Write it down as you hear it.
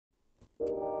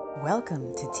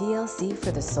Welcome to TLC for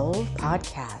the Soul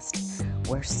podcast,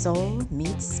 where soul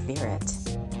meets spirit.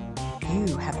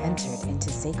 You have entered into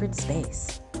sacred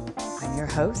space. I'm your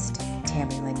host,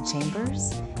 Tammy Lynn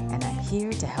Chambers, and I'm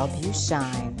here to help you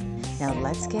shine. Now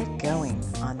let's get going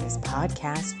on this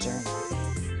podcast journey.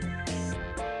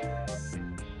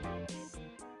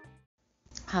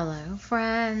 Hello,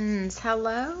 friends.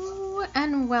 Hello,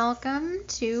 and welcome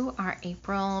to our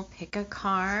April Pick a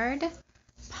Card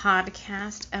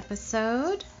podcast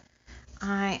episode.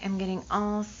 I am getting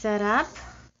all set up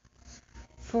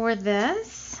for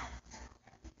this,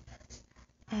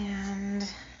 and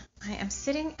I am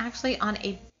sitting actually on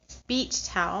a beach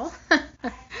towel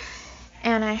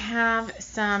and I have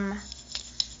some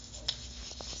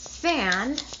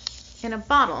sand in a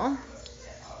bottle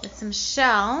with some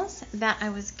shells that I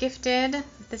was gifted.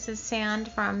 This is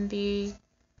sand from the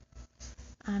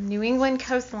New England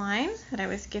coastline that I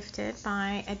was gifted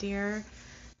by a dear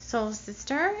soul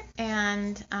sister,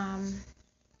 and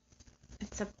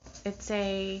it's a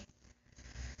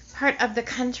part of the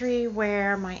country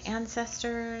where my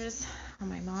ancestors on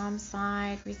my mom's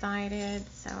side resided.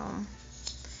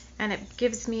 And it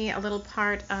gives me a little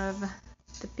part of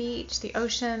the beach, the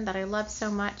ocean that I love so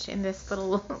much in this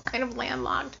little kind of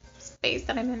landlocked space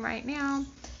that I'm in right now.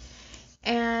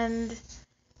 And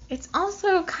it's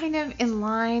also kind of in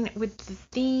line with the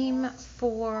theme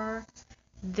for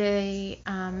the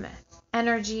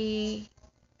energy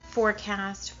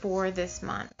forecast for this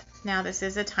month. Now, this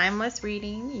is a timeless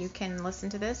reading. You can listen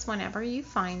to this whenever you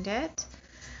find it.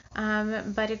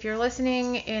 But if you're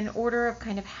listening in order of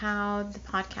kind of how the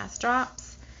podcast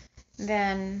drops,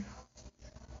 then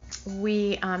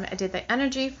we did the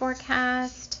energy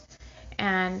forecast,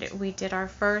 and we did our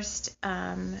first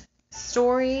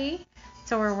story.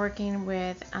 So we're working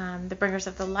with the Bringers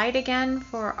of the Light again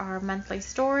for our monthly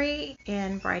story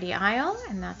in Brighty Isle,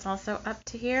 and that's also up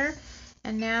to here.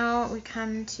 And now we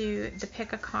come to the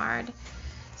Pick a Card.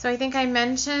 So I think I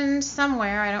mentioned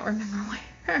somewhere, I don't remember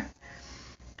where,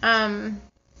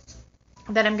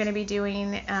 that I'm going to be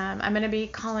doing, I'm going to be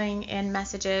calling in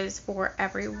messages for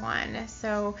everyone.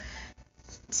 So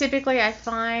typically I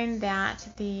find that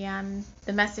the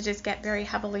messages get very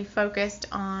heavily focused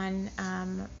on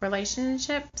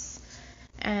relationships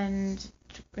and,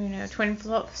 twin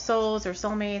souls or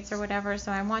soulmates or whatever.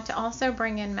 So I want to also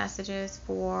bring in messages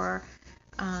for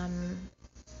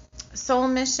soul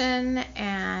mission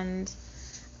and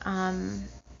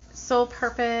soul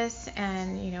purpose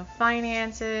and,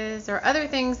 finances or other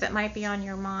things that might be on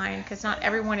your mind, because not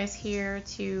everyone is here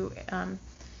to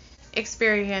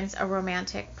experience a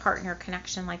romantic partner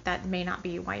connection. Like, that may not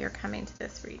be why you're coming to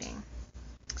this reading.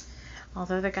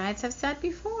 Although the guides have said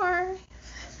before,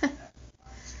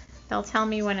 they'll tell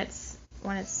me when it's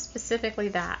specifically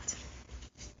that.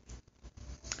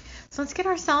 So let's get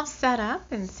ourselves set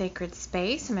up in sacred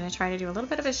space. I'm going to try to do a little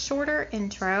bit of a shorter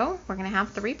intro. We're going to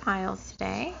have 3 piles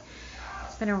today.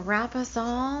 I'm going to wrap us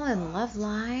all in love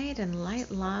light and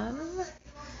light love.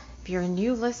 If you're a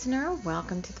new listener,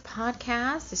 welcome to the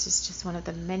podcast. This is just one of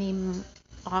the many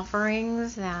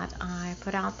offerings that I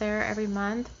put out there every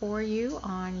month for you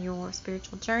on your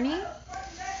spiritual journey.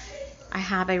 I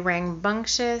have a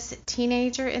rambunctious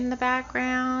teenager in the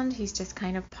background. He's just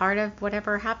kind of part of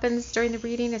whatever happens during the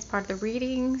reading is part of the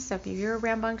reading. So if you're a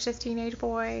rambunctious teenage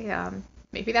boy,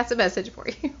 maybe that's a message for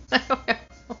you. I don't know.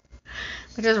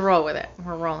 But just roll with it.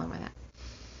 We're rolling with it.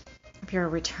 If you're a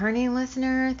returning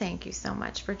listener, thank you so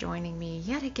much for joining me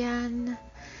yet again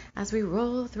as we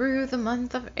roll through the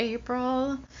month of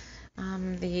April,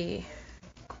 the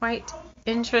quite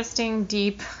interesting,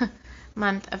 deep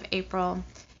month of April,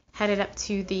 headed up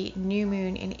to the new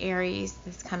moon in Aries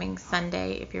this coming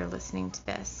Sunday, if you're listening to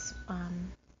this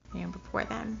before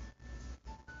then.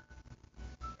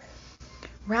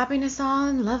 Wrapping us all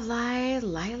in love light,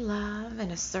 light love,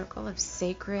 in a circle of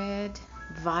sacred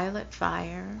violet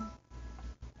fire.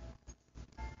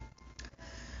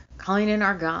 Calling in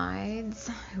our guides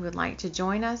who would like to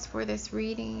join us for this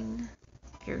reading.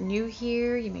 If you're new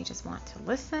here, you may just want to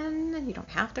listen. You don't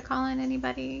have to call in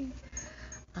anybody.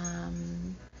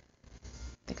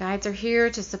 The guides are here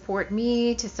to support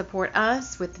me, to support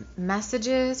us with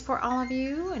messages for all of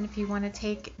you. And if you want to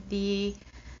take the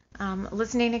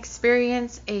listening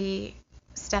experience a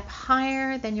step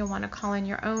higher, then you'll want to call in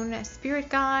your own spirit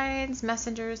guides,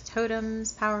 messengers,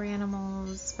 totems, power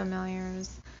animals, familiars,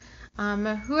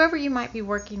 whoever you might be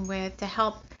working with to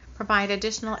help provide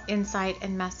additional insight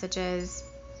and messages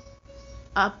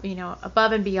up,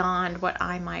 above and beyond what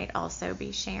I might also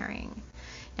be sharing.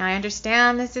 Now, I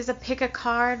understand this is a pick a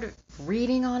card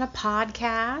reading on a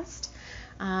podcast,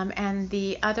 and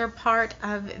the other part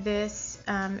of this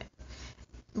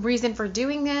reason for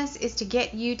doing this is to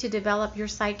get you to develop your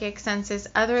psychic senses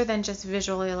other than just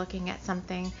visually looking at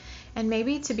something, and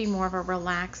maybe to be more of a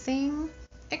relaxing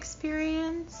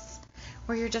experience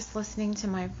where you're just listening to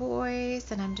my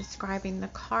voice and I'm describing the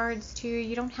cards to you.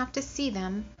 You don't have to see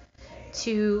them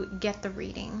to get the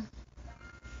reading.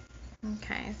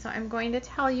 Okay, so I'm going to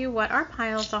tell you what our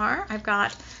piles are. I've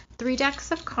got 3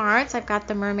 decks of cards. I've got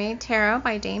the Mermaid Tarot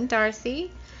by Dame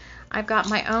Darcy. I've got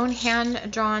my own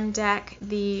hand-drawn deck,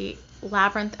 the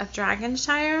Labyrinth of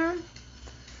Dragonshire.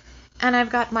 And I've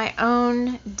got my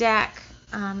own deck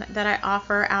that I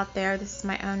offer out there. This is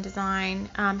my own design,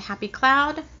 Happy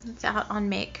Cloud. It's out on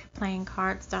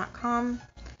makeplayingcards.com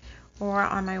or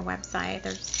on my website.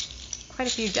 There's quite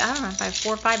a few, I don't know if I have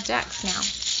 4 or 5 decks now.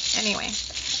 Anyway,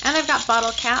 and I've got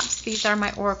bottle caps. These are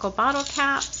my Oracle bottle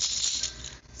caps.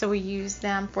 So we use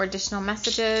them for additional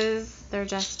messages. They're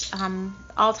just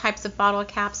all types of bottle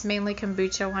caps, mainly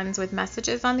kombucha ones with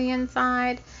messages on the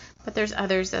inside, but there's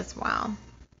others as well.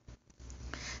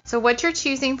 So what you're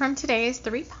choosing from today is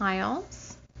 3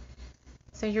 piles.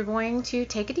 So you're going to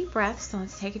take a deep breath. So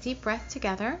let's take a deep breath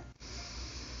together.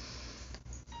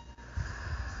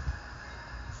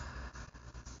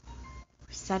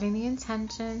 We're setting the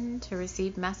intention to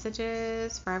receive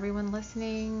messages for everyone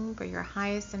listening for your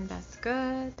highest and best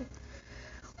good.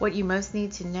 What you most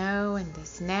need to know in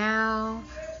this now,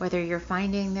 whether you're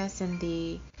finding this in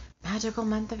the magical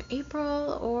month of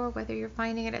April or whether you're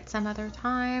finding it at some other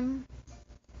time.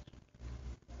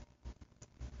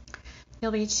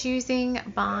 You'll be choosing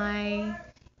by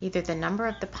either the number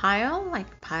of the pile,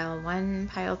 like pile 1,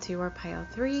 pile 2, or pile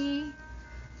 3.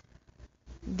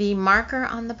 The marker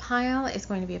on the pile is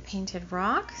going to be a painted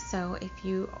rock. So if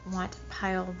you want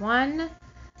pile 1,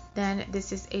 then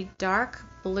this is a dark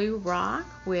blue rock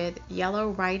with yellow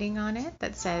writing on it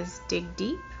that says Dig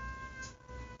Deep.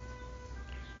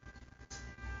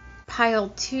 Pile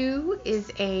 2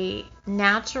 is a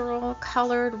natural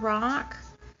colored rock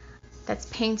that's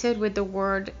painted with the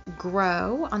word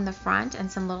grow on the front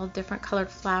and some little different colored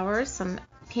flowers, some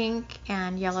pink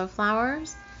and yellow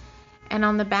flowers. And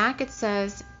on the back it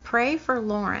says pray for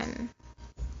Lauren.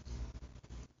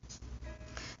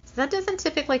 So that doesn't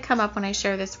typically come up when I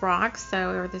share this rock,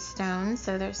 or this stone,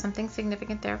 so there's something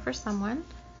significant there for someone.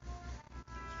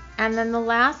 And then the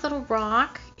last little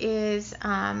rock is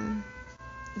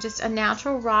just a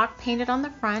natural rock painted on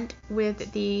the front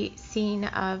with the scene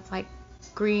of like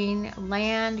green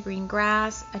land, green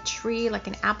grass, a tree like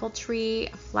an apple tree,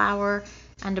 a flower,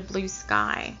 and a blue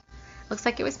sky. Looks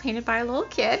like it was painted by a little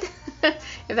kid, if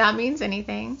that means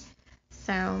anything.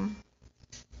 So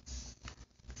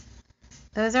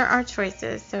those are our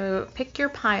choices. So pick your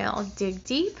pile. Dig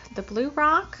Deep, the blue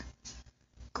rock,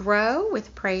 Grow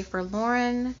with Pray for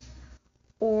Lauren,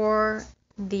 or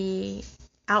the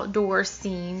outdoor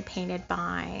scene painted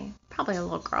by probably a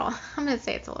little girl. I'm going to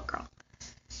say it's a little girl.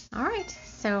 All right,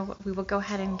 so we will go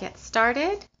ahead and get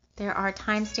started. There are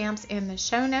timestamps in the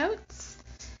show notes,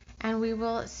 and we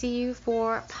will see you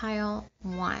for pile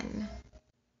 1.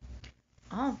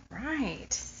 All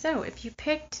right, so if you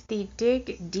picked the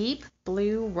Dig Deep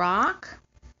blue rock,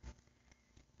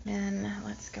 then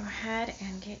let's go ahead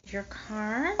and get your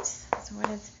cards. So what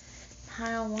does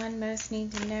pile 1 most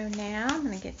need to know now? I'm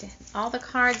going to get all the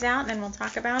cards out and then we'll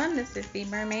talk about them. This is the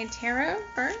Mermaid Tarot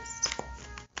first.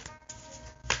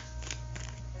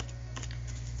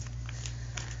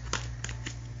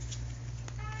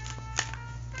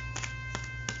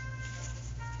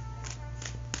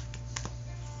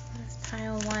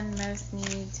 Pile 1 most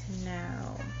need to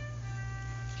know.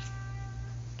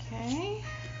 Okay.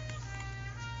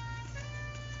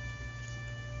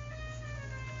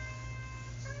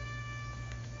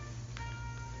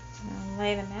 I'll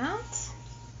lay them out.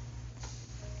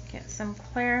 Get some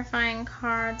clarifying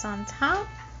cards on top.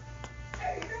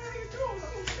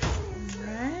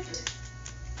 Alright.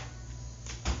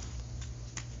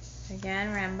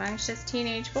 Again, rambunctious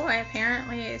teenage boy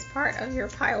apparently is part of your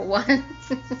pile 1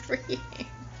 reading.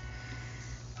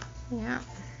 Yeah.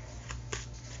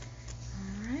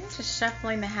 Alright, just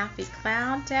shuffling the Happy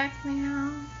Cloud deck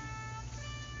now.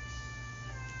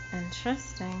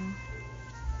 Interesting.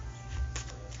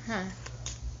 Huh.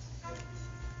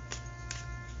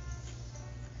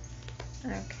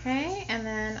 Okay, and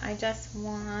then I just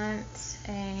want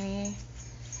a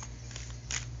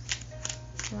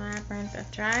Labyrinth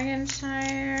of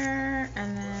Dragonshire,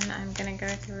 and then I'm going to go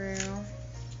through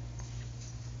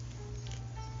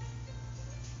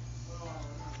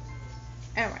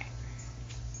alright.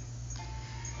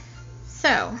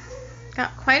 So,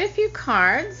 got quite a few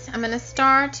cards. I'm going to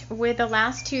start with the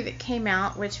last two that came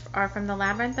out, which are from the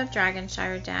Labyrinth of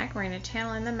Dragonshire deck. We're going to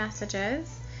channel in the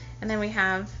messages, and then we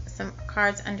have some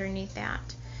cards underneath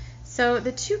that. So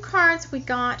the two cards we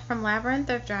got from Labyrinth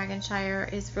of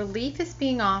Dragonshire is Relief is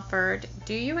being offered,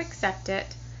 do you accept it,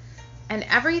 and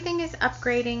everything is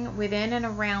upgrading within and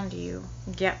around you,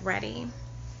 get ready.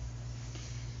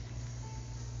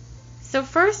 So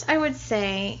first I would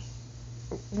say,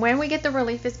 when we get the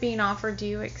relief is being offered, do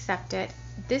you accept it?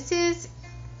 This is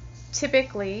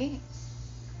typically,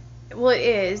 well, it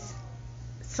is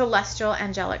celestial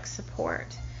angelic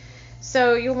support.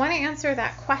 So you'll want to answer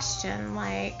that question,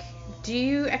 like, do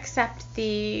you accept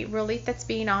the relief that's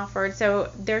being offered? So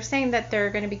they're saying that they're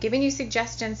going to be giving you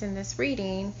suggestions in this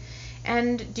reading,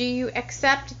 and do you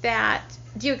accept that?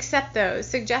 Do you accept those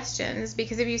suggestions?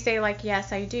 Because if you say, like,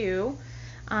 yes, I do,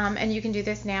 and you can do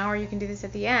this now or you can do this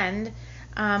at the end,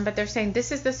 but they're saying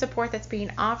this is the support that's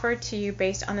being offered to you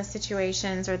based on the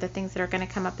situations or the things that are going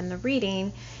to come up in the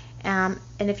reading. And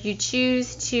if you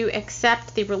choose to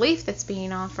accept the relief that's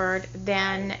being offered,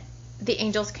 then the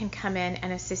angels can come in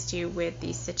and assist you with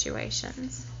these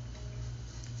situations.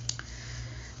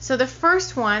 So the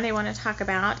first one they want to talk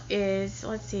about is,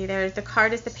 let's see, there's the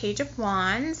card is the Page of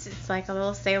Wands. It's like a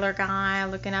little sailor guy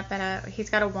looking up at he's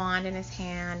got a wand in his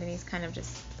hand, and he's kind of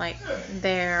just like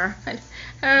there. I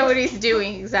don't know what he's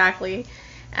doing exactly.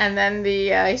 And then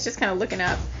he's just kind of looking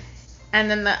up. And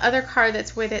then the other card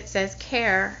that's with it says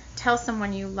Care, tell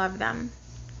someone you love them.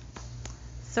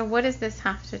 So what does this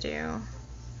have to do?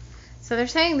 So they're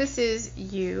saying this is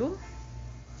you.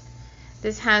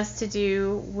 This has to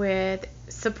do with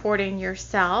supporting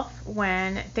yourself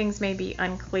when things may be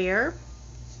unclear.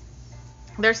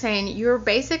 They're saying you're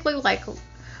basically like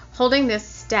holding this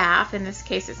staff. In this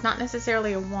case, it's not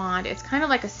necessarily a wand. It's kind of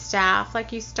like a staff,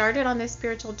 like you started on this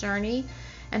spiritual journey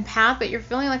and path, but you're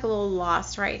feeling like a little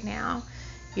lost right now.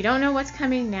 You don't know what's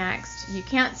coming next. You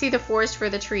can't see the forest for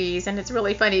the trees. And it's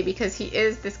really funny because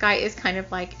this guy is kind of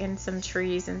like in some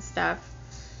trees and stuff,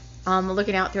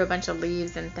 looking out through a bunch of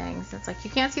leaves and things. It's like you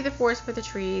can't see the forest for the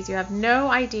trees. You have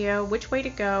no idea which way to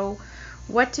go,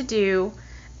 what to do,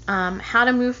 how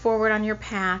to move forward on your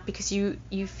path, because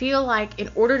you feel like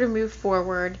in order to move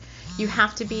forward, you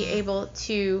have to be able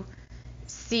to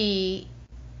see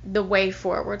the way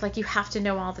forward. Like you have to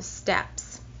know all the steps.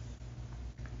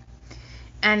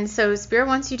 And so Spirit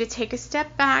wants you to take a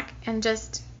step back and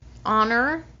just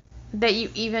honor that you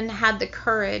even had the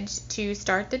courage to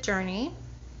start the journey.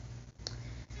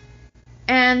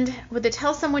 And with the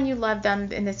tell someone you love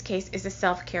them, in this case, is a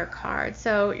self-care card.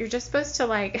 So you're just supposed to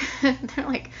they're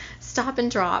like, stop and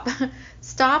drop.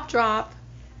 Stop, drop,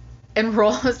 and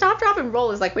roll. Stop, drop, and roll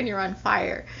is like when you're on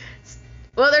fire.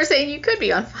 Well, they're saying you could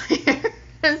be on fire.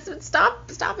 So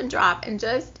stop and drop and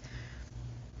just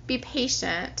be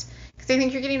patient. Because I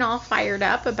think you're getting all fired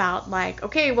up about like,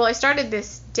 okay, well, I started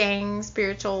this dang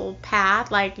spiritual path.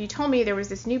 Like you told me there was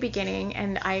this new beginning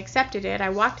and I accepted it. I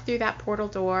walked through that portal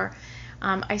door.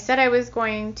 I said I was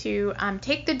going to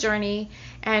take the journey,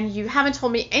 and you haven't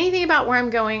told me anything about where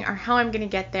I'm going or how I'm going to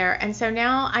get there. And so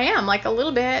now I am like a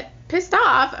little bit pissed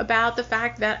off about the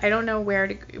fact that I don't know where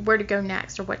to go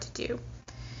next or what to do.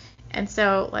 And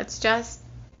so let's just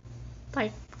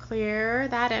like clear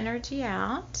that energy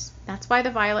out. That's why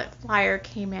the violet flyer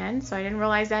came in. So I didn't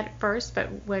realize that at first, but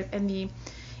in the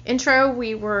intro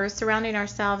we were surrounding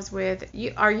ourselves with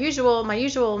my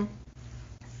usual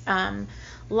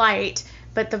light,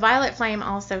 but the violet flame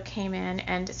also came in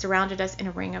and surrounded us in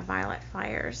a ring of violet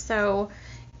fire. So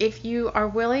if you are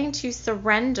willing to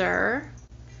surrender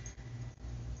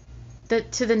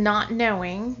to the not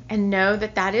knowing and know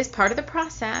that that is part of the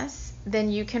process,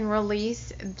 then you can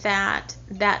release that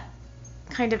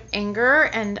kind of anger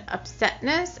and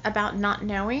upsetness about not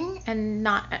knowing and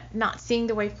not seeing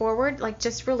the way forward. Like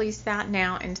just release that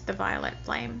now into the violet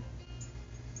flame.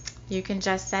 You can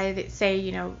just say,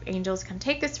 you know, angels, come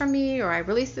take this from me, or I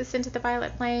release this into the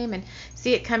violet flame, and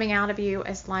see it coming out of you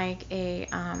as like a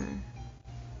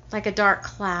dark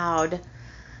cloud,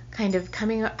 kind of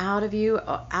coming out of you,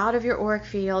 out of your auric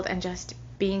field, and just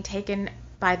being taken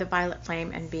by the violet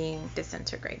flame and being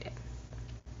disintegrated.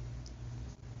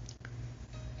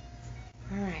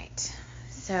 All right,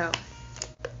 so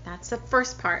that's the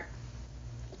first part.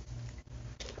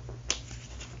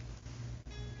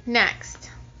 Next.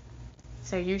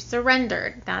 So you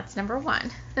surrendered. That's number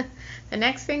one. The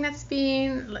next thing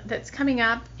that's coming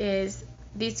up is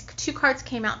these two cards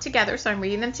came out together. So I'm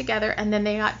reading them together, and then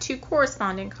they got two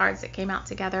corresponding cards that came out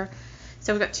together.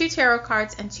 So we've got two tarot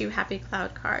cards and two happy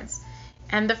cloud cards.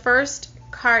 And the first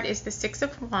card is the Six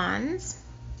of Wands.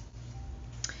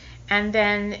 And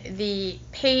then the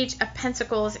Page of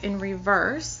Pentacles in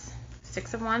reverse.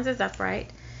 Six of Wands is upright.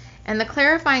 And the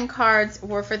clarifying cards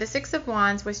were for the Six of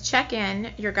Wands was check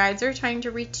in, your guides are trying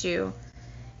to reach you,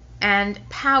 and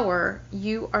power,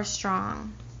 you are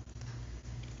strong.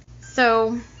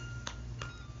 So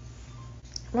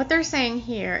what they're saying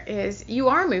here is you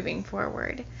are moving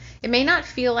forward. It may not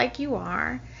feel like you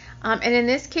are. And in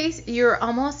this case, you're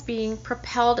almost being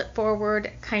propelled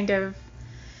forward kind of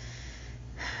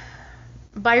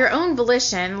by your own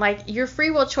volition. Like your free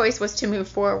will choice was to move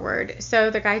forward. So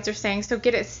the guides are saying, so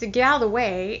get out of the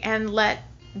way and let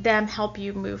them help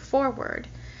you move forward.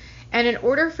 And in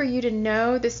order for you to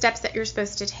know the steps that you're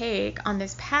supposed to take on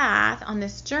this path, on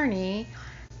this journey,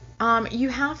 you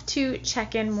have to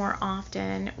check in more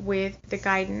often with the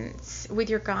guidance, with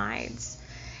your guides.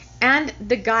 And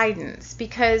the guidance,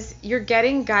 because you're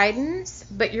getting guidance,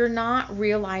 but you're not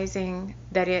realizing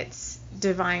that it's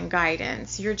divine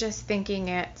guidance. You're just thinking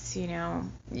it's,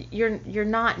 you're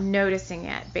not noticing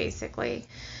it, basically.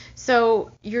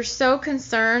 So you're so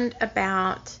concerned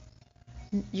about,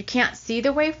 you can't see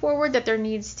the way forward, that there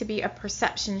needs to be a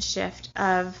perception shift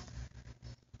of,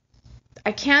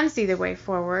 I can see the way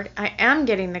forward. I am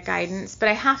getting the guidance, but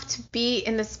I have to be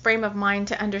in this frame of mind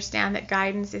to understand that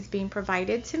guidance is being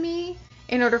provided to me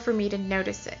in order for me to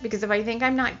notice it. Because if I think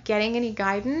I'm not getting any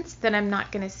guidance, then I'm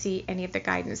not going to see any of the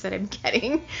guidance that I'm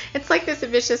getting. It's like this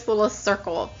vicious little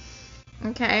circle.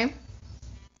 Okay?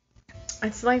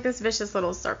 It's like this vicious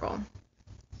little circle.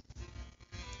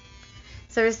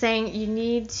 So we're saying you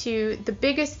need to, the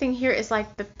biggest thing here is like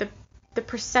the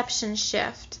perception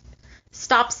shift.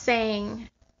 Stop saying,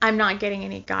 I'm not getting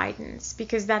any guidance,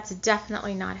 because that's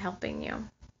definitely not helping you.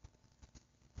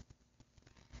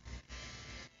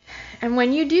 And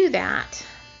when you do that,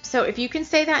 so if you can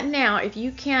say that now, if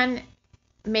you can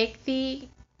make the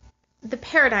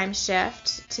paradigm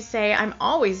shift to say, I'm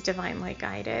always divinely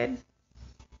guided,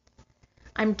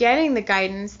 I'm getting the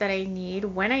guidance that I need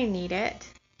when I need it,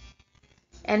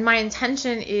 and my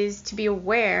intention is to be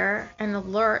aware and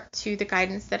alert to the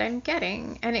guidance that I'm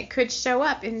getting. And it could show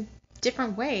up in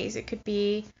different ways. It could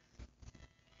be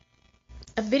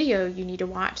a video you need to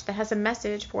watch that has a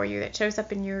message for you that shows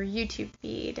up in your YouTube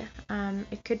feed.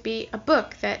 It could be a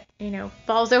book that,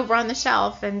 falls over on the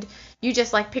shelf and you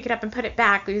just like pick it up and put it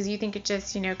back because you think it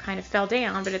just, kind of fell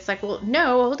down. But it's like, well,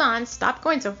 no, hold on, stop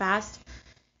going so fast.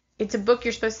 It's a book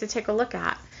you're supposed to take a look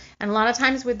at. And a lot of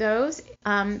times with those,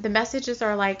 the messages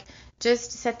are like,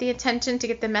 just set the intention to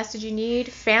get the message you need,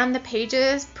 fan the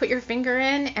pages, put your finger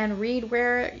in, and read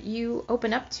where you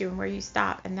open up to and where you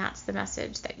stop. And that's the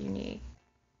message that you need.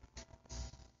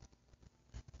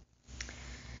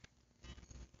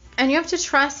 And you have to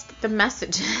trust the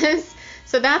messages.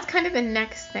 So that's kind of the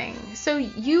next thing. So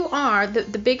you are,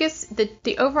 the biggest,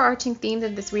 the overarching theme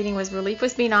of this reading was relief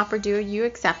was being offered you, you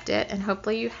accept it, and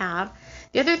hopefully you have.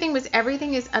 The other thing was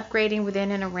everything is upgrading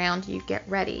within and around you. Get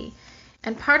ready.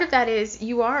 And part of that is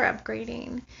you are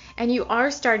upgrading and you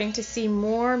are starting to see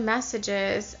more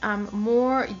messages,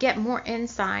 get more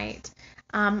insight.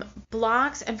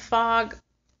 Blocks and fog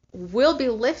will be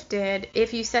lifted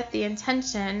if you set the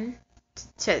intention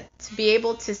to be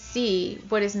able to see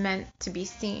what is meant to be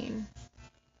seen.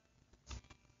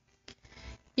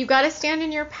 You've got to stand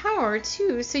in your power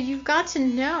too. So you've got to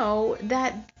know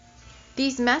that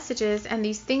these messages and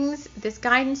these things, this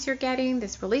guidance you're getting,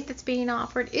 this relief that's being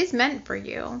offered is meant for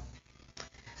you.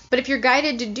 But if you're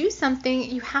guided to do something,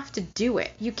 you have to do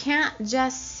it. You can't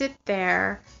just sit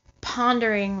there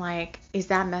pondering like, is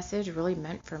that message really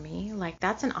meant for me? Like,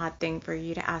 that's an odd thing for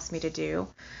you to ask me to do.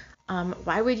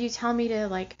 Why would you tell me to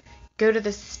like go to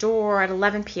the store at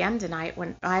 11 p.m. tonight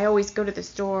when I always go to the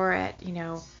store at,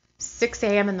 6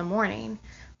 a.m. in the morning?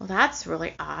 Well, that's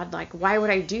really odd. Like, why would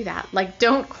I do that? Like,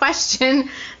 don't question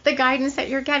the guidance that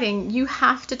you're getting. You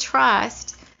have to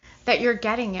trust that you're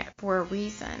getting it for a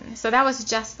reason. So that was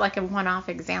just like a one-off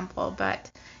example.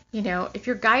 But, if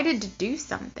you're guided to do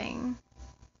something,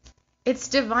 it's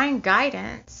divine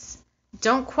guidance.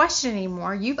 Don't question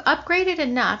anymore. You've upgraded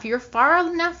enough. You're far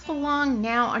enough along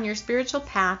now on your spiritual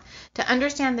path to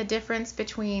understand the difference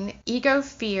between ego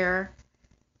fear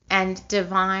and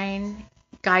divine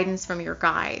guidance from your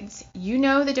guides. You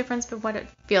know the difference between what it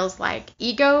feels like.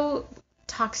 Ego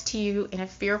talks to you in a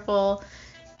fearful,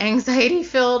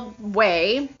 anxiety-filled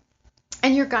way,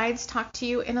 and your guides talk to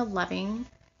you in a loving,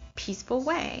 peaceful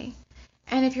way.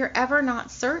 And if you're ever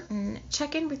not certain,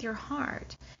 check in with your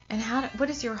heart. And what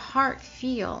does your heart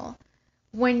feel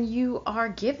when you are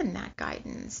given that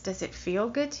guidance? Does it feel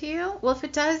good to you? Well, if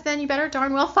it does, then you better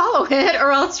darn well follow it,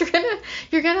 or else you're gonna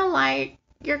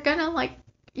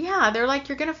Yeah, they're like,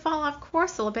 you're going to fall off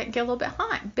course a little bit and get a little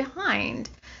bit behind.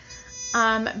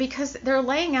 Because they're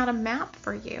laying out a map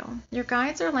for you. Your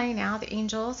guides are laying out, the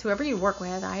angels, whoever you work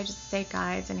with. I just say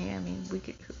guides, and I mean,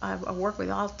 I work with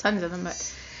all tons of them,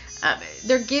 but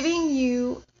they're giving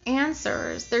you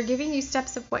answers. They're giving you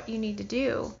steps of what you need to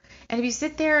do. And if you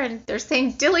sit there and they're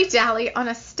saying dilly-dally on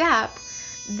a step,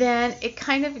 then it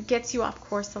kind of gets you off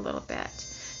course a little bit.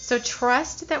 So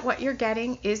trust that what you're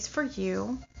getting is for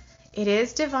you. It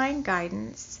is divine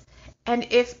guidance. And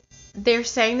if they're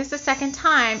saying this a second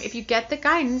time, if you get the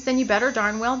guidance, then you better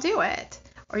darn well do it,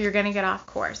 or you're going to get off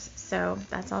course. So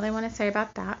that's all I want to say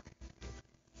about that.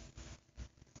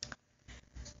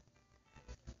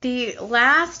 The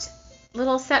last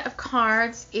little set of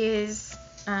cards is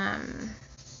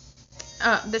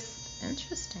this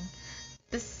interesting.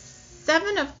 The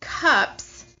Seven of Cups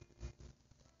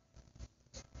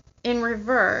in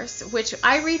reverse, which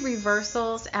I read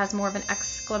reversals as more of an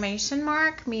exclamation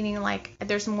mark, meaning like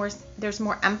there's more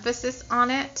emphasis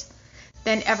on it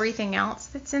than everything else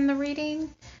that's in the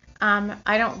reading.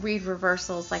 I don't read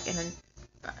reversals like in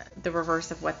the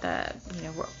reverse of what the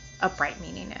upright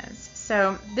meaning is.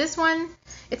 So this one,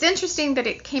 it's interesting that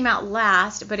it came out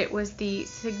last, but it was the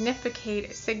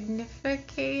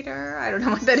significator. I don't know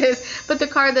what that is, but the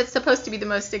card that's supposed to be the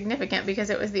most significant because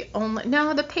it was the only.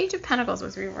 No, the Page of Pentacles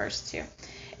was reversed too.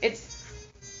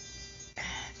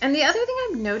 And the other thing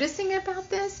I'm noticing about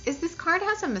this is this card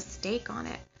has a mistake on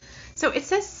it. So it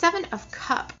says Seven of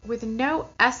Cup with no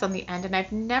S on the end, and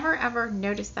I've never ever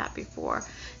noticed that before.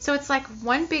 So it's like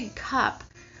one big cup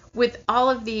with all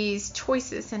of these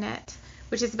choices in it,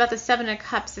 which is about the Seven of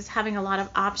Cups is having a lot of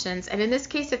options. And in this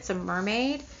case, it's a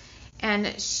mermaid,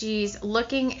 and she's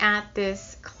looking at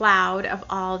this cloud of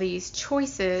all these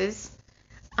choices.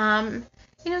 Some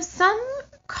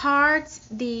cards,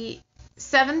 the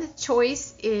seventh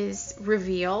choice is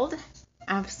revealed.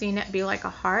 I've seen it be like a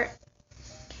heart.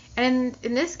 And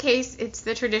in this case, it's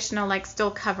the traditional, like,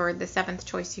 still covered, the seventh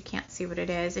choice, you can't see what it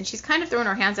is. And she's kind of throwing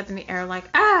her hands up in the air like,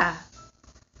 ah!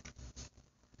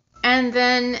 And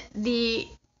then the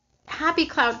Happy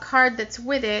Cloud card that's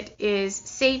with it is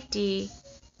safety,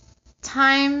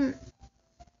 time.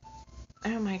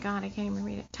 Oh my God, I can't even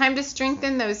read it. Time to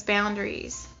strengthen those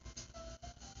boundaries.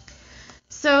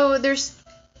 So there's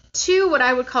two what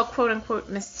I would call quote unquote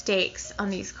mistakes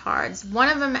on these cards. One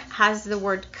of them has the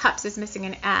word cups is missing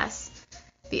an S.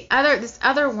 This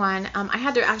other one, I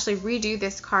had to actually redo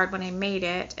this card when I made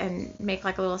it and make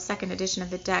like a little second edition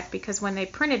of the deck, because when they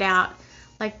printed out,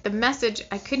 like, the message,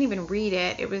 I couldn't even read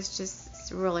it. It was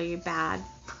just really bad.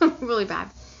 Really bad.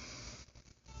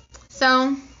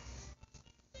 So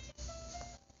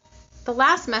the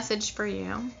last message for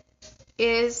you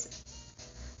is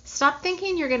stop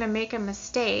thinking you're going to make a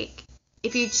mistake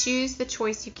if you choose the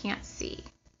choice you can't see.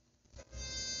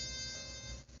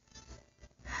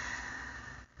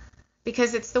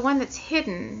 Because it's the one that's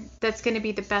hidden that's going to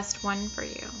be the best one for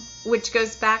you, which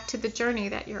goes back to the journey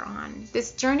that you're on.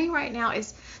 This journey right now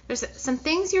there's some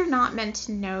things you're not meant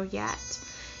to know yet.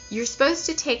 You're supposed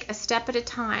to take a step at a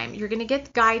time. You're going to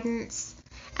get guidance,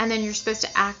 and then you're supposed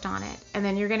to act on it. And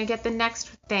then you're going to get the next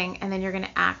thing, and then you're going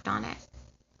to act on it.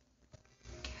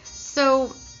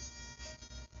 So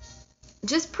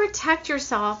just protect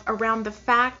yourself around the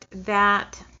fact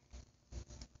that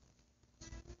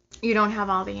you don't have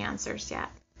all the answers yet.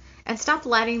 And stop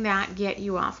letting that get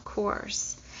you off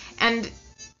course. And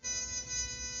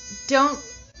don't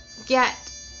get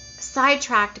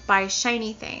sidetracked by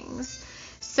shiny things.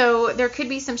 So there could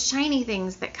be some shiny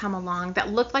things that come along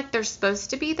that look like they're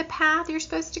supposed to be the path you're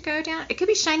supposed to go down. It could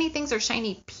be shiny things or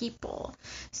shiny people.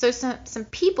 So some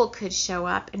people could show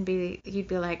up and you'd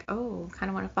be like, oh,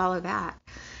 kind of want to follow that.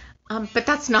 But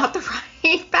that's not the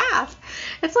right path.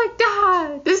 It's like,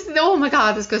 oh my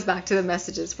God, this goes back to the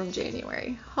messages from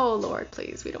January. Oh Lord,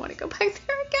 please, we don't want to go back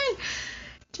there again.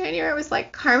 January was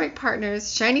like karmic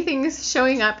partners, shiny things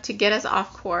showing up to get us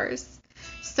off course.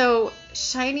 So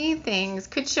shiny things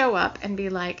could show up and be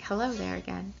like, hello there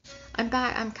again. I'm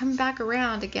back. I'm coming back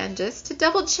around again just to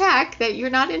double check that you're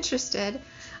not interested.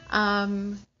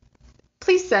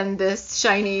 Please send this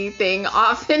shiny thing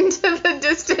off into the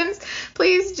distance.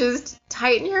 Please just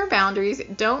tighten your boundaries.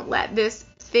 Don't let this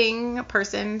thing,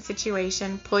 person,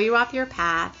 situation pull you off your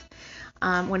path.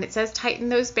 When it says tighten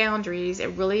those boundaries,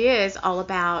 it really is all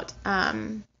about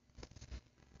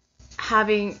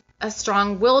having a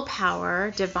strong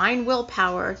willpower, divine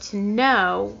willpower, to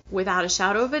know without a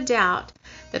shadow of a doubt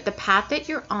that the path that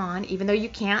you're on, even though you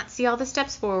can't see all the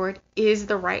steps forward, is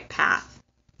the right path.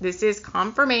 This is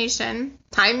confirmation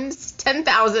times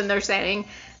 10,000, they're saying,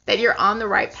 that you're on the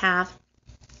right path.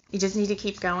 You just need to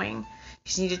keep going. You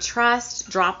just need to trust,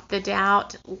 drop the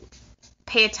doubt,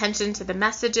 pay attention to the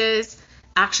messages,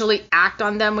 actually act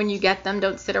on them when you get them.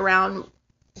 Don't sit around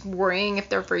worrying if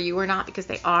they're for you or not, because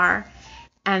they are.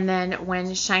 And then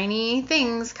when shiny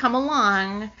things come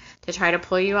along to try to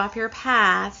pull you off your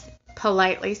path,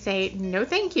 politely say, no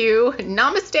thank you,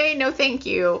 namaste, no thank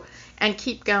you, and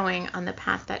keep going on the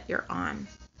path that you're on.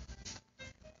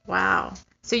 Wow.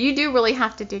 So you do really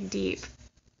have to dig deep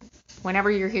whenever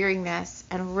you're hearing this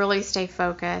and really stay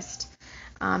focused.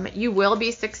 You will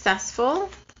be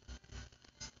successful.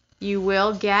 You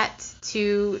will get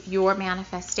to your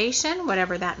manifestation,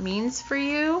 whatever that means for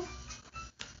you.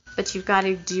 But you've got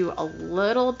to do a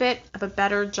little bit of a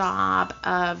better job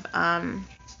of,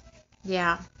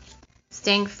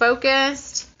 staying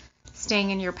focused,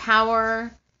 staying in your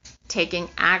power, taking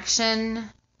action,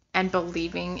 and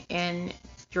believing in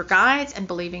your guides and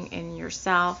believing in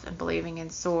yourself and believing in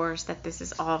Source that this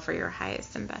is all for your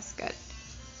highest and best good.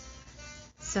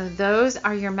 So those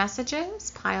are your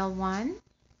messages, pile 1.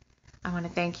 I want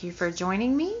to thank you for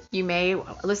joining me. You may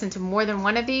listen to more than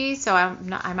one of these, so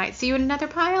I might see you in another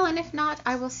pile, and if not,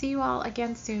 I will see you all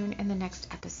again soon in the next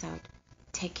episode.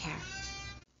 Take care.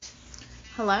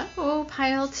 Hello,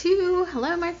 pile 2.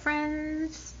 Hello, my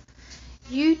friends.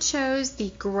 You chose the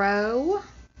Grow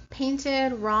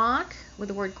painted rock with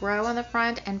the word Grow on the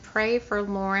front and Pray for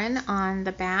Lauren on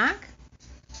the back.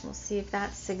 We'll see if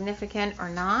that's significant or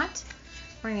not.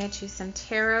 We're going to get you some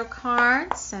tarot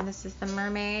cards. So this is the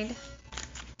Mermaid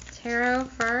Tarot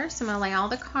first. I'm going to lay all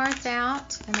the cards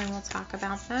out and then we'll talk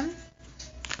about them.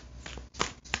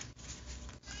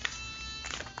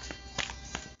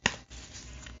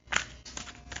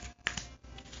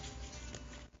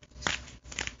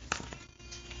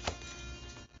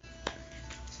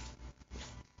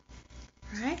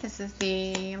 Alright, this is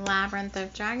the Labyrinth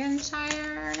of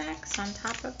Dragonshire next on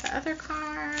top of the other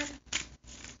card.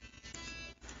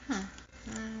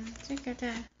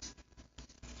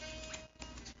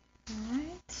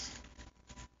 Alright.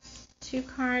 2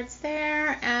 cards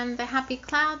there, and the Happy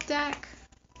Cloud deck.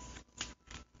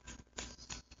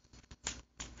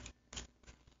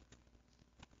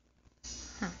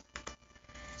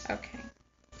 Okay.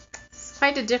 It's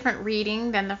quite a different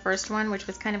reading than the first one, which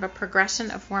was kind of a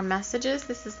progression of 4 messages.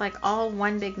 This is like all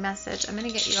one big message. I'm going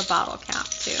to get you a bottle cap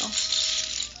too.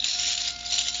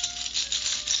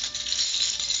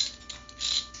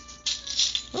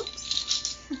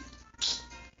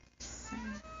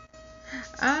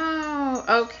 Oh,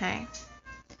 okay.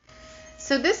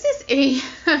 So this is a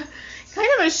kind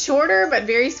of a shorter but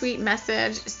very sweet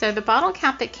message. So the bottle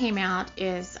cap that came out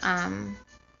is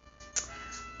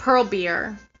Pearl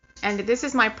Beer. And this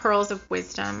is my Pearls of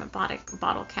Wisdom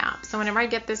bottle cap. So whenever I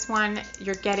get this one,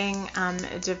 you're getting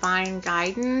divine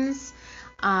guidance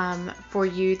for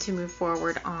you to move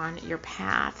forward on your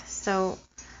path. So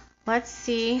let's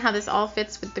see how this all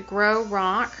fits with the Grow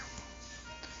rock.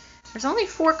 There's only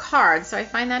 4 cards, so I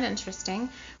find that interesting.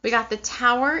 We got the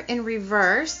Tower in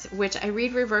reverse, which I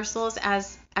read reversals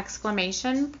as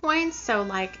exclamation points, so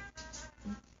like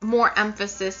more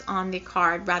emphasis on the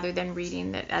card rather than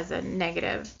reading it as a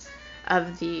negative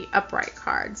of the upright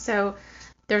card. So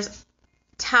there's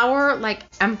Tower like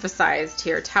emphasized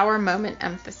here, Tower moment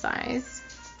emphasized.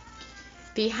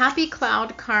 The Happy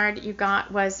Cloud card you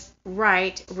got was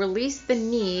right, release the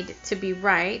need to be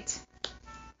right.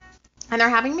 And they're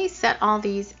having me set all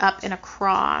these up in a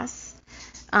cross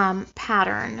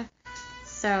pattern.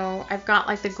 So I've got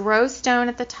like the Grow stone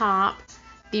at the top,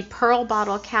 the pearl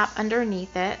bottle cap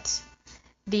underneath it,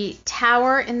 the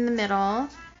Tower in the middle,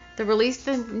 the release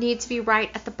the need to be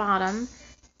right at the bottom.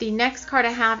 The next card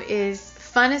I have is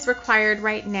Fun is Required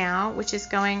Right Now, which is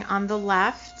going on the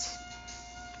left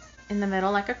in the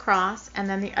middle like a cross. And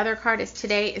then the other card is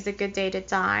Today is a Good Day to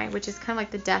Die, which is kind of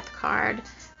like the Death card,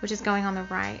 which is going on the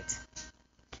right.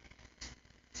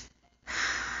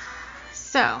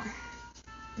 So,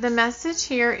 the message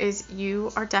here is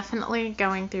you are definitely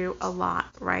going through a lot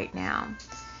right now.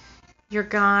 Your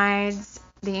guides,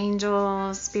 the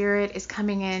angels, spirit is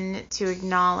coming in to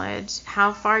acknowledge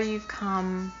how far you've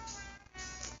come,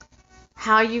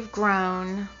 how you've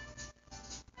grown,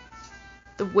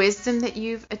 the wisdom that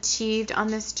you've achieved on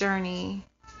this journey,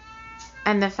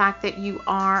 and the fact that you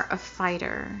are a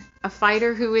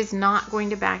fighter who is not going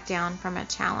to back down from a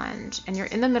challenge. And you're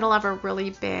in the middle of a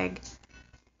really big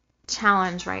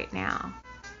challenge right now.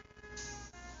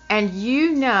 And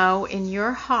you know in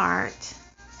your heart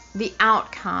the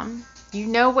outcome. You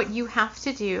know what you have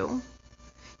to do.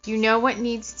 You know what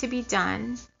needs to be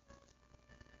done.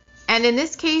 And in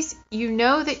this case, you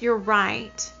know that you're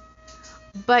right,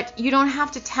 but you don't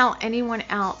have to tell anyone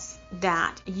else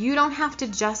that you don't have to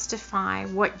justify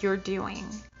what you're doing.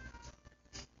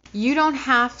 You don't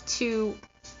have to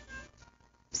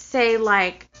say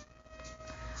like,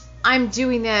 I'm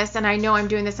doing this and I know I'm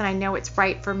doing this and I know it's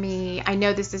right for me. I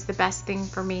know this is the best thing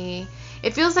for me.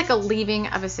 It feels like a leaving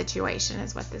of a situation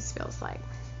is what this feels like.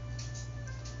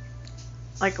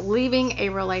 Like leaving a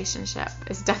relationship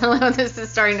is definitely what this is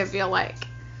starting to feel like.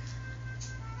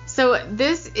 So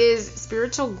this is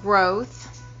spiritual growth.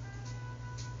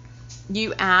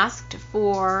 You asked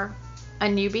for a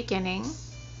new beginning.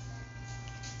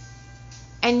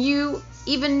 And you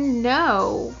even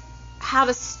know how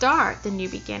to start the new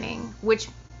beginning, which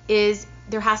is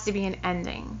there has to be an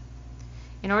ending.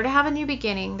 In order to have a new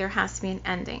beginning, there has to be an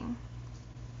ending,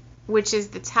 which is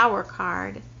the Tower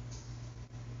card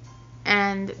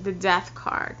and the Death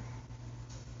card.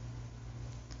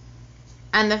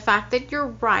 And the fact that you're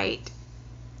right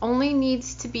only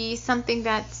needs to be something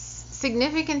that's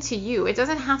significant to you. It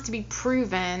doesn't have to be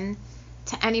proven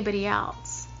to anybody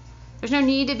else. There's no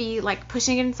need to be like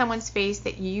pushing it in someone's face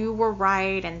that you were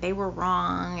right and they were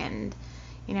wrong and,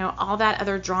 you know, all that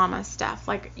other drama stuff.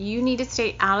 Like, you need to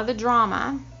stay out of the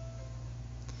drama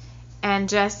and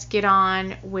just get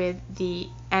on with the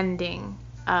ending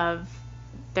of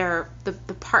the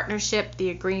partnership, the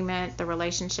agreement, the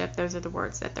relationship. Those are the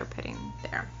words that they're putting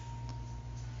there.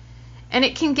 And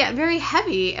it can get very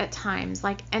heavy at times.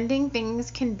 Like, ending things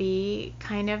can be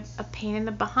kind of a pain in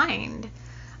the behind,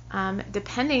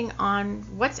 depending on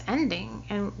what's ending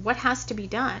and what has to be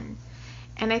done.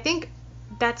 And I think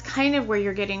that's kind of where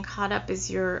you're getting caught up,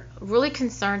 is you're really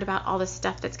concerned about all the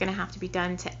stuff that's going to have to be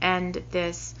done to end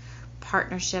this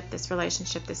partnership, this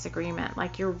relationship, this agreement.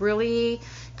 Like, you're really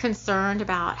concerned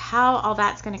about how all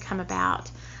that's going to come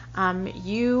about.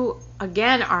 You,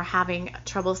 again, are having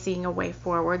trouble seeing a way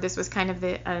forward. This was kind of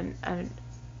an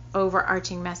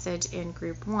overarching message in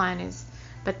group 1,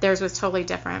 but theirs was totally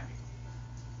different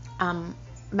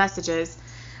messages.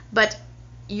 But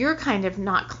you're kind of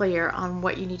not clear on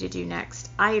what you need to do next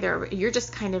either. You're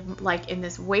just kind of like in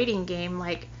this waiting game,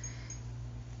 like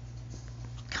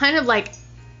kind of like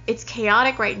it's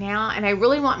chaotic right now, and I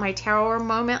really want my terror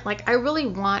moment. Like, I really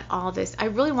want all this. I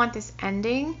really want this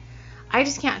ending. I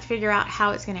just can't figure out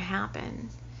how it's going to happen.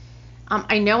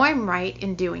 I know I'm right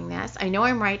in doing this. I know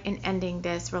I'm right in ending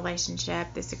this relationship,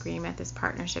 this agreement, this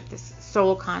partnership, this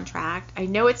soul contract. I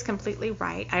know it's completely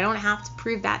right. I don't have to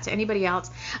prove that to anybody else.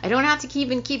 I don't have to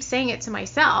keep saying it to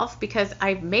myself, because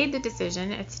I've made the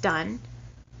decision. It's done.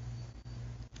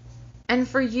 And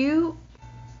for you,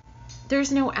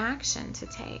 there's no action to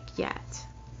take yet.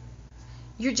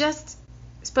 You're just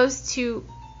supposed to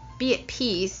be at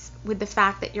peace with the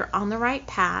fact that you're on the right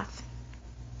path.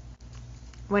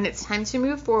 When it's time to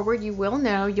move forward, you will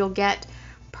know. You'll get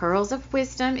pearls of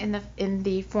wisdom in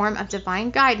the form of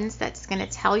divine guidance that's going to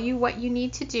tell you what you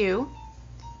need to do.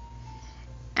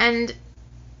 And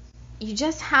you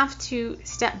just have to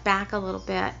step back a little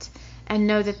bit and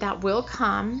know that that will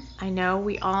come. I know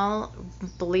we all,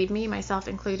 believe me, myself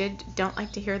included, don't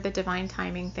like to hear the divine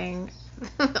timing thing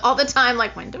all the time.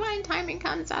 Like, when divine timing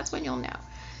comes, that's when you'll know.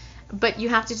 But you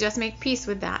have to just make peace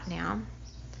with that now.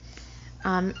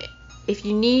 If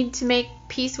you need to make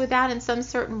peace with that in some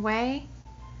certain way,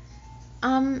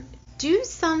 do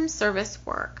some service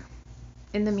work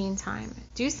in the meantime.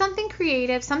 Do something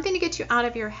creative, something to get you out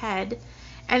of your head.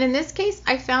 And in this case,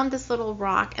 I found this little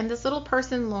rock, and this little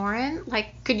person, Lauren,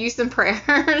 like, could use some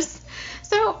prayers.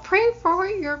 So pray for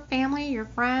your family, your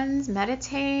friends,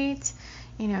 meditate,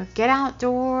 get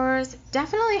outdoors.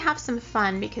 Definitely have some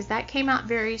fun, because that came out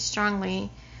very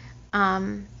strongly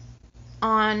on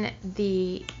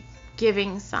the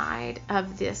giving side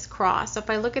of this cross. So if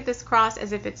I look at this cross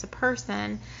as if it's a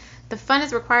person, the fun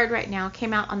is required right now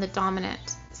came out on the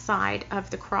dominant side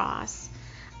of the cross.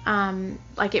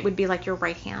 Like, it would be like your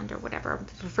right hand or whatever.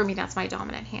 For me, that's my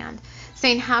dominant hand,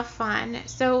 saying have fun.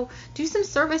 So do some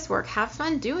service work, have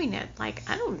fun doing it. Like,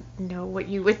 I don't know what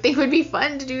you would think would be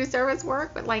fun to do service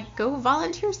work, but like, go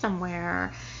volunteer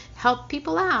somewhere, help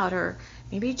people out, or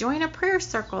maybe join a prayer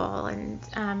circle, and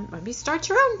maybe start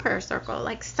your own prayer circle.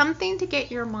 Like, something to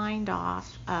get your mind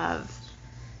off of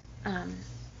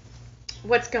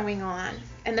what's going on.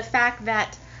 And the fact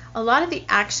that a lot of the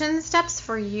action steps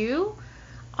for you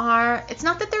it's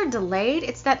not that they're delayed,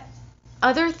 it's that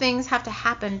other things have to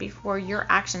happen before your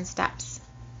action steps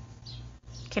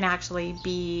can actually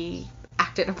be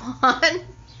acted upon.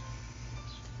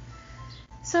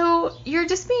 So you're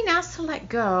just being asked to let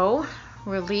go,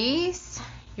 release.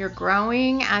 You're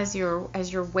growing as you're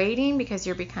waiting, because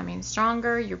you're becoming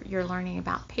stronger. You're learning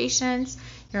about patience.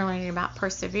 You're learning about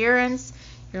perseverance.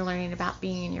 You're learning about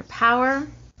being in your power.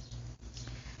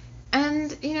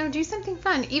 do something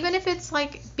fun, even if it's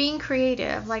like being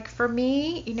creative. Like for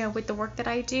me, with the work that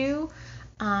I do,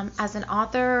 as an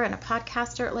author and a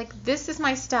podcaster, like this is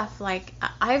my stuff. Like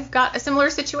I've got a similar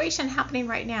situation happening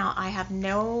right now. I have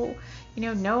no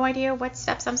idea what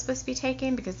steps I'm supposed to be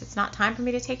taking because it's not time for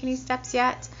me to take any steps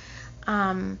yet.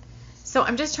 So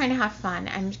I'm just trying to have fun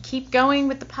and keep going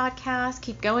with the podcast,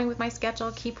 keep going with my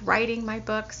schedule, keep writing my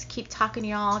books, keep talking to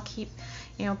y'all, keep,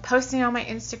 posting on my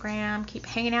Instagram, keep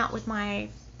hanging out with my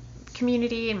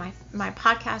community and my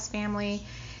podcast family,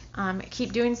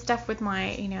 keep doing stuff with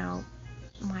my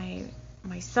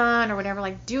son or whatever,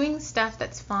 like doing stuff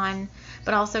that's fun,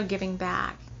 but also giving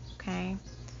back. Okay.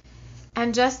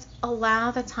 And just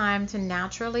allow the time to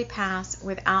naturally pass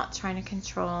without trying to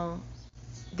control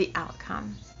the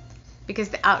outcome. Because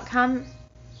the outcome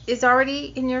is already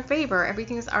in your favor.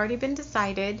 Everything has already been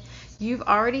decided. You've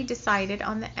already decided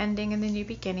on the ending and the new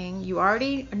beginning. You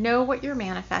already know what you're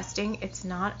manifesting. It's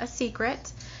not a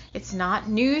secret. It's not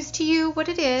news to you what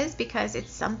it is, because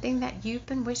it's something that you've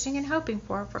been wishing and hoping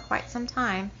for quite some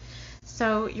time.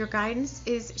 So your guidance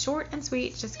is short and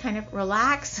sweet. Just kind of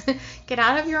relax, get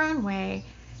out of your own way,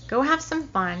 go have some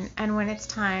fun, and when it's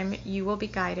time, you will be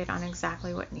guided on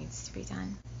exactly what needs to be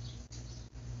done.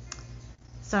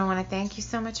 So I want to thank you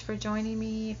so much for joining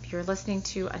me. If you're listening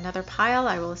to another pile,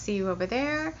 I will see you over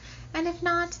there. And if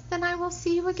not, then I will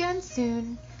see you again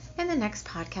soon in the next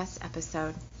podcast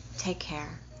episode. Take care.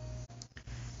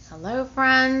 Hello,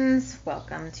 friends.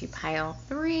 Welcome to pile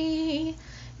 3.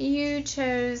 You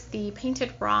chose the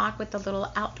painted rock with the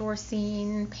little outdoor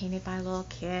scene painted by a little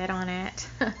kid on it.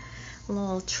 A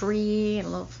little tree and a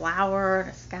little flower and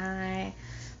a sky.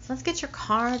 So let's get your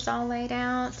cards all laid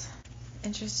out.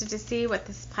 Interested to see what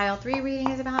this pile 3 reading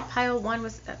is about. Pile 1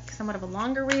 was somewhat of a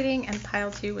longer reading, and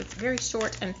pile 2 was very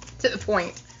short and to the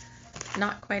point.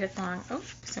 Not quite as long. Oh,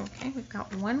 so okay, we've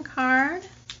got one card.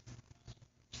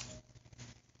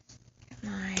 Get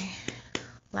my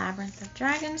Labyrinth of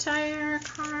Dragonshire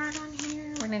card on here.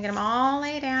 We're going to get them all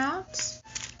laid out,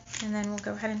 and then we'll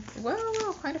go ahead and,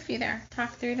 whoa, quite a few there.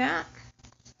 Talk through that.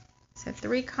 So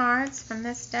 3 cards from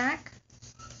this deck.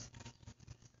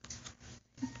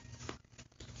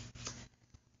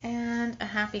 And a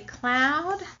happy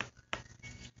cloud.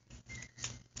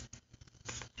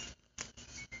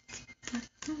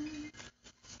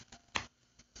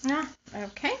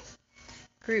 Okay.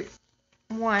 Group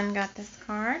 1 got this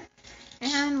card.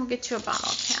 And we'll get you a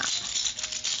bottle cap.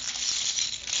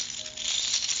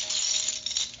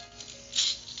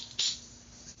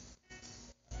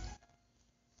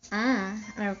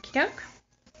 Okie doke.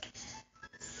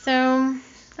 So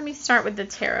let me start with the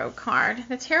tarot card.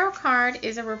 The tarot card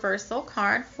is a reversal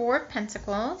card, 4 of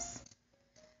Pentacles,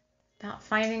 about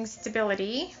finding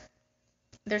stability.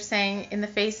 They're saying in the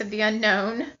face of the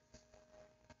unknown.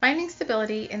 Finding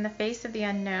stability in the face of the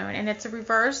unknown. And it's a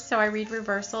reverse, so I read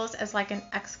reversals as like an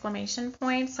exclamation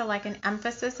point, so like an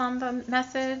emphasis on the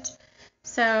message.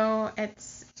 So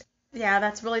that's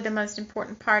really the most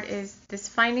important part, is this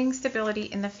finding stability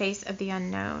in the face of the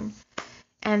unknown.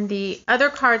 And the other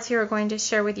cards here are going to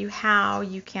share with you how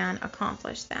you can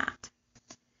accomplish that.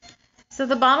 So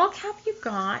the bottle cap you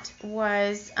got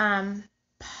was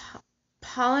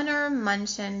Polliner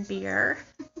Munchen beer.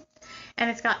 And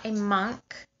it's got a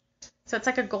monk. So it's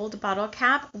like a gold bottle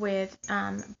cap with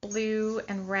blue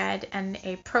and red and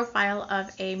a profile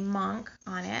of a monk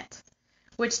on it,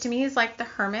 which to me is like the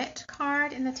Hermit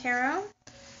card in the tarot.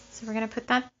 So we're going to put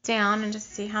that down and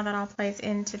just see how that all plays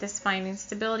into this finding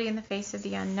stability in the face of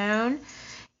the unknown.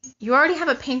 You already have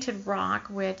a painted rock,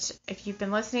 which if you've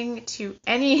been listening to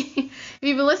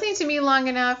me long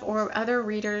enough, or other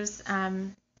readers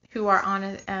who are on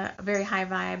a very high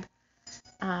vibe,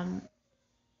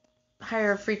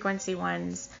 higher frequency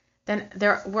ones, then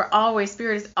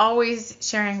Spirit is always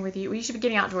sharing with you. You should be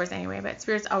getting outdoors anyway, but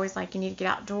Spirit's always like, you need to get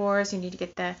outdoors, you need to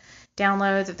get the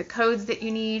downloads of the codes that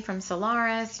you need from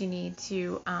Solaris, you need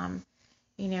to,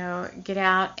 get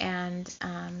out and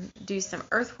do some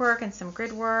earth work and some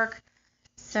grid work.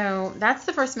 So that's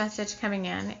the first message coming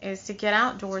in, is to get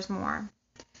outdoors more,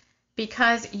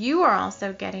 because you are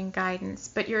also getting guidance,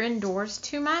 but you're indoors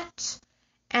too much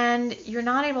and you're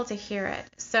not able to hear it.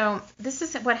 So this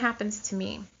is what happens to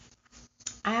me.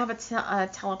 I have a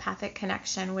telepathic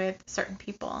connection with certain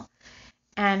people.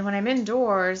 And when I'm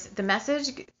indoors, the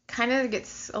message kind of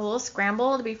gets a little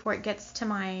scrambled before it gets to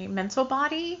my mental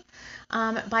body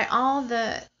by all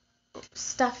the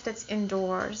stuff that's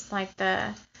indoors, like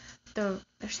they're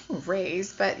saying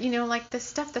rays, but like the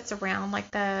stuff that's around, like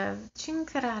you're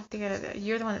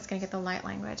the one that's going to get the light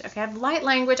language. Okay, I have light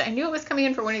language. I knew it was coming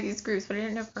in for one of these groups, but I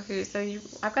didn't know for who. So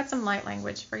I've got some light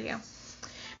language for you.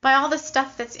 by all the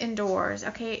stuff that's indoors.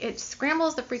 Okay, it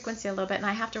scrambles the frequency a little bit, and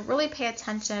I have to really pay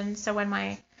attention. So when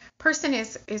my person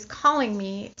is calling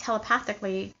me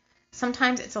telepathically,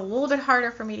 sometimes it's a little bit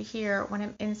harder for me to hear when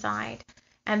I'm inside.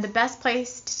 And the best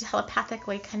place to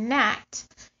telepathically connect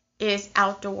is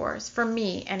outdoors, for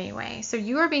me anyway. So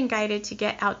you are being guided to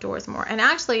get outdoors more. And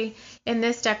actually, in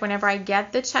this deck, whenever I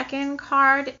get the check-in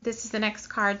card, this is the next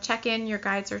card, check-in, your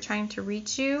guides are trying to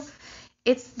reach you.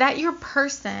 It's that your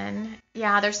person,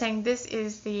 yeah, they're saying this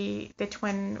is the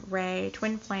twin ray,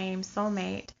 twin flame,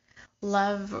 soulmate,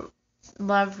 love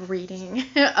reading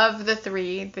of the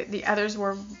three. The others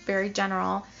were very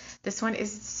general. This one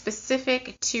is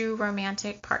specific to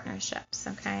romantic partnerships,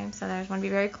 okay? So I just want to be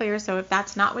very clear. So if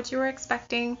that's not what you were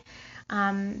expecting,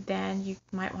 then you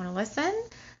might want to listen.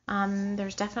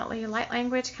 There's definitely light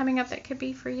language coming up that could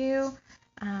be for you,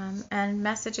 and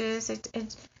messages.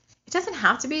 It doesn't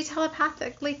have to be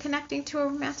telepathically connecting to a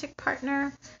romantic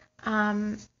partner.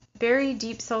 Very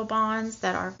deep soul bonds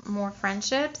that are more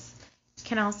friendships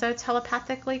can also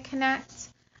telepathically connect.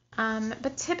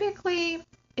 But typically,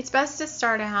 it's best to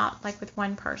start out like with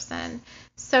one person.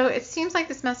 So it seems like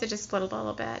this message is split a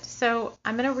little bit. So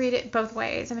I'm going to read it both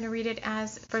ways. I'm going to read it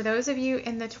as, for those of you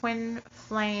in the twin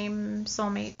flame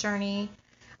soulmate journey,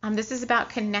 this is about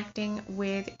connecting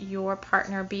with your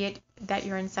partner, be it that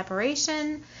you're in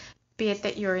separation, be it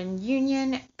that you're in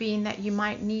union, being that you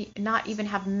might not even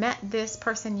have met this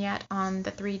person yet on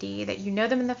the 3D, that you know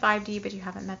them in the 5D, but you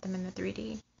haven't met them in the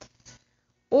 3D.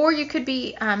 Or you could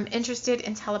be interested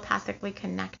in telepathically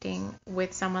connecting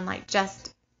with someone, like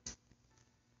just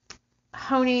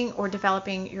honing or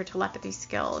developing your telepathy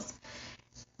skills.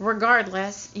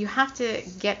 Regardless, you have to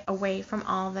get away from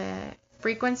all the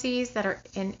frequencies that are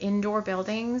in indoor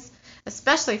buildings,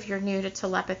 especially if you're new to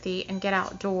telepathy, and get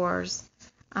outdoors.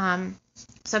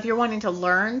 So if you're wanting to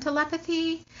learn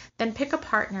telepathy, then pick a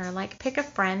partner, like pick a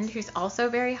friend who's also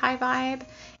very high vibe,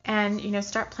 and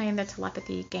start playing the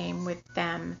telepathy game with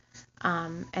them,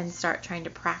 and start trying to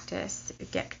practice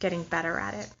getting better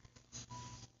at it.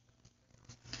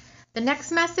 The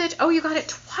next message, oh, you got it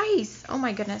twice. Oh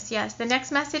my goodness, yes. The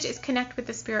next message is connect with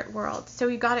the spirit world. So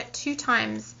you got it 2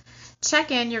 times.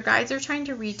 Check in, your guides are trying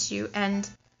to reach you, and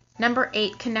number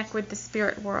 8, connect with the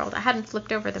spirit world. I hadn't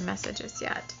flipped over the messages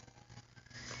yet.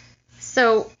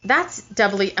 So that's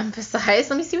doubly emphasized.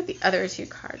 Let me see what the other 2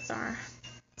 cards are.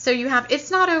 So you have,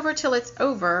 it's not over till it's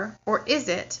over, or is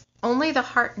it? Only the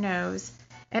heart knows.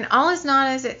 And all is not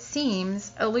as it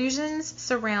seems. Illusions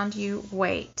surround you.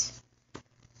 Wait.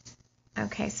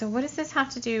 Okay, so what does this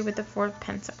have to do with the 4 of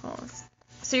Pentacles?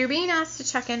 So you're being asked to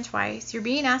check in twice. You're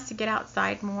being asked to get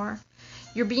outside more.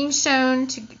 You're being shown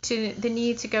to the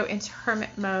need to go into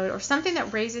hermit mode, or something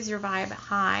that raises your vibe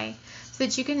high, so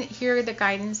that you can hear the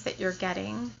guidance that you're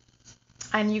getting.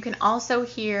 And you can also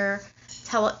hear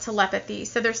telepathy.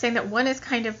 So they're saying that one is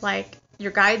kind of like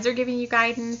your guides are giving you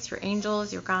guidance, your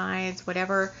angels, your guides,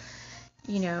 whatever,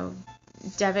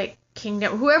 Devic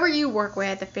Kingdom, whoever you work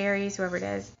with, the fairies, whoever it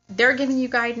is, they're giving you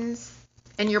guidance,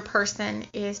 and your person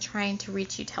is trying to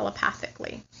reach you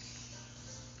telepathically.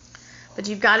 But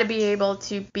you've got to be able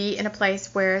to be in a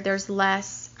place where there's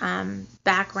less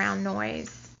background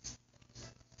noise.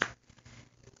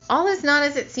 All is not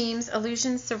as it seems.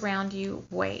 Illusions surround you.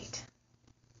 Wait.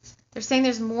 They're saying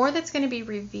there's more that's going to be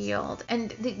revealed, and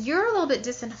that you're a little bit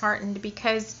disheartened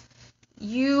because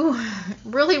you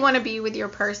really want to be with your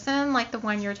person, like the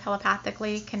one you're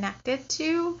telepathically connected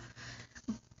to.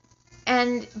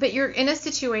 But you're in a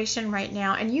situation right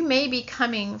now, and you may be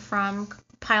coming from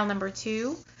pile number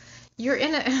 2. You're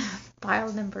in a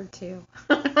pile number 2.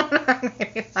 I'm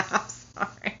going to laugh.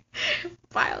 Sorry.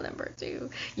 Pile number 2.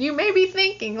 You may be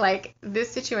thinking, like,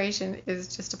 this situation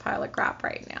is just a pile of crap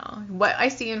right now. What I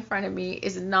see in front of me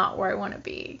is not where I want to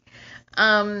be.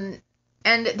 And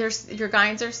your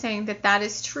guides are saying that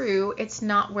is true. It's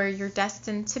not where you're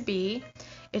destined to be.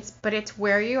 But it's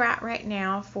where you're at right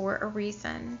now for a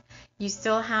reason. You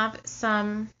still have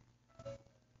some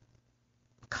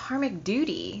karmic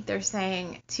duty, they're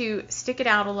saying, to stick it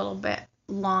out a little bit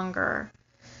longer.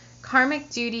 Karmic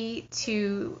duty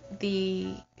to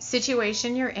the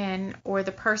situation you're in, or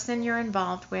the person you're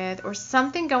involved with, or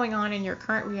something going on in your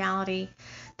current reality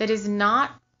that is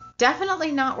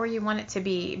definitely not where you want it to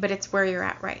be, but it's where you're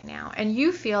at right now. And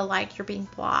you feel like you're being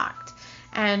blocked.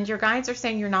 And your guides are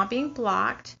saying you're not being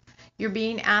blocked. You're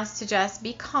being asked to just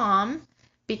be calm,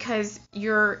 because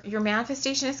your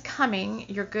manifestation is coming,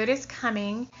 your good is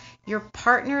coming, your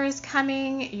partner is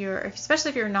coming, especially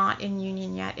if you're not in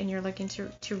union yet and you're looking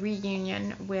to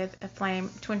reunion with a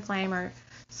twin flame or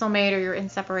soulmate, or you're in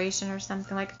separation or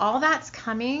something, like all that's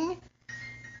coming.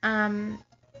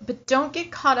 but don't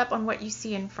get caught up on what you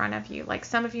see in front of you. Like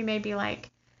some of you may be like,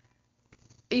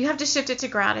 you have to shift it to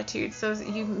gratitude. So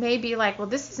you may be like, well,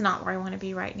 this is not where I want to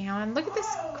be right now. And look at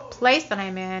this place that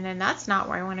I'm in, and that's not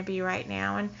where I want to be right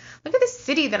now. And look at this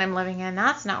city that I'm living in.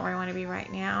 That's not where I want to be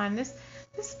right now. And this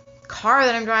car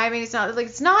that I'm driving,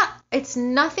 it's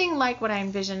nothing like what I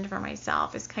envisioned for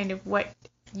myself, is kind of what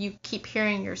you keep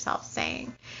hearing yourself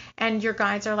saying. And your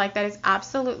guides are like, that is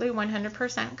absolutely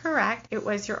 100% correct. It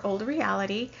was your old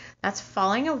reality. That's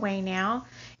falling away now.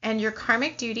 And your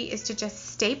karmic duty is to just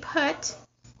stay put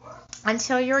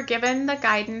until you're given the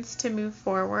guidance to move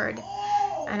forward.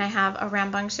 And I have a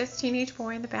rambunctious teenage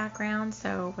boy in the background,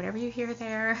 so whatever you hear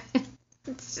there,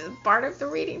 it's just part of the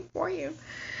reading for you.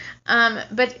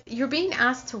 But you're being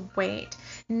asked to wait.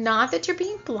 Not that you're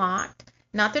being blocked.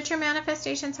 Not that your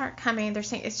manifestations aren't coming. They're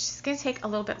saying it's just going to take a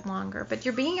little bit longer. But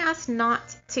you're being asked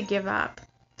not to give up.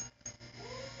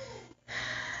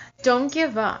 Don't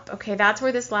give up. Okay, that's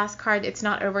where this last card, it's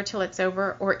not over till it's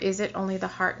over. Or is it only the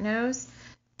heart knows?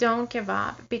 Don't give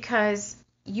up, because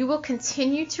you will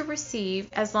continue to receive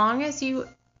as long as you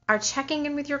are checking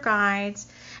in with your guides,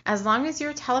 as long as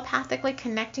you're telepathically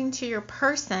connecting to your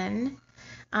person,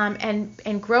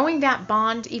 and growing that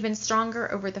bond even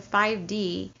stronger over the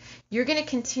 5D, you're going to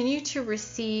continue to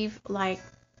receive like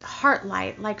heart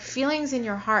light, like feelings in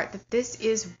your heart that this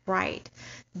is right.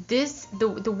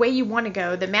 The way you want to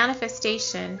go, the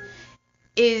manifestation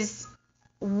is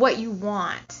what you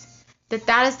want.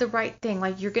 That is the right thing.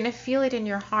 Like you're going to feel it in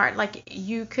your heart. Like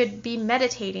you could be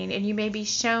meditating and you may be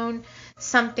shown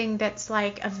something that's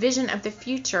like a vision of the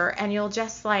future, and you'll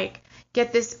just like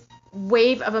get this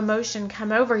wave of emotion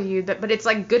come over you, but it's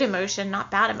like good emotion, not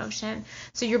bad emotion.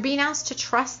 So you're being asked to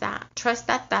trust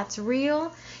that that's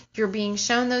real. You're being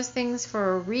shown those things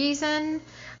for a reason.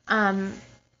 And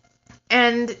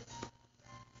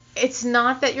it's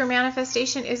not that your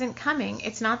manifestation isn't coming.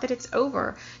 It's not that it's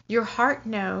over. Your heart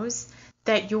knows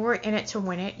that you're in it to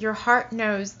win it. Your heart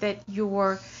knows that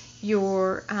your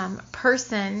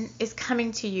person is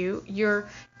coming to you. Your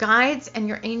guides and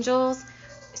your angels,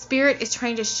 Spirit is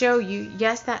trying to show you,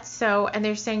 yes, that's so. And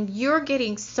they're saying you're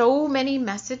getting so many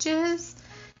messages,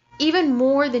 even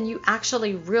more than you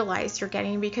actually realize you're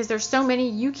getting, because there's so many,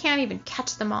 you can't even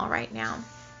catch them all right now.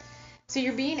 So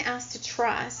you're being asked to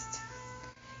trust.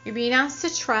 You're being asked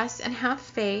to trust and have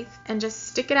faith and just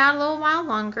stick it out a little while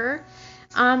longer.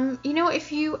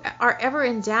 If you are ever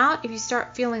in doubt, if you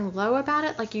start feeling low about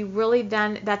it, like you really,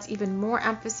 then that's even more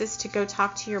emphasis to go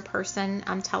talk to your person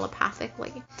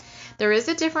telepathically. There is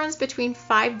a difference between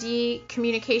 5D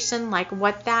communication, like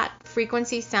what that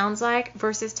frequency sounds like,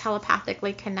 versus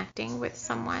telepathically connecting with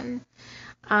someone.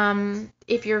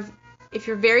 If you're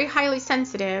very highly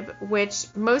sensitive, which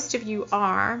most of you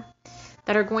are,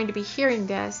 that are going to be hearing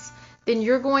this, then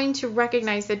you're going to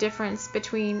recognize the difference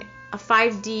between a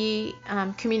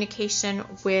 5D communication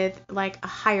with like a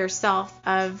higher self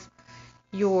of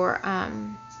your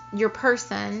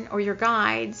person or your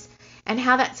guides, and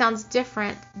how that sounds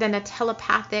different than a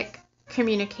telepathic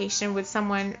communication with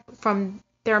someone from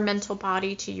their mental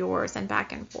body to yours and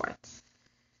back and forth.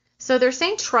 So they're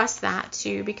saying trust that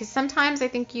too, because sometimes I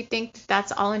think you think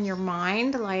that's all in your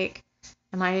mind, like,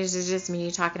 am I just me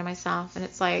talking to myself? And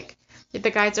it's like, the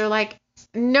guides are like,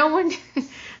 no one,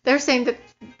 they're saying that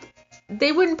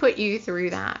they wouldn't put you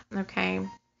through that, okay?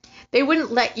 They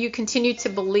wouldn't let you continue to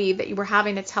believe that you were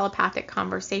having a telepathic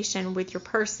conversation with your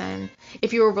person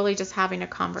if you were really just having a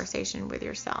conversation with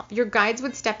yourself. Your guides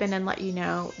would step in and let you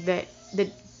know that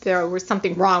there was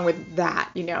something wrong with that,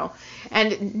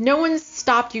 and no one's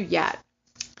stopped you yet.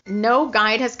 No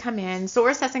guide has come in,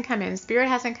 source hasn't come in, spirit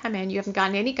hasn't come in, you haven't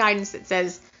gotten any guidance that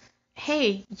says,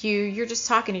 hey, you're just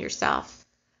talking to yourself,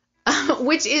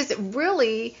 which is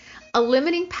really a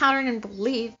limiting pattern and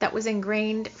belief that was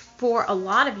ingrained for a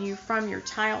lot of you from your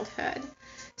childhood.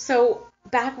 So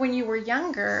back when you were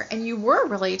younger and you were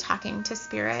really talking to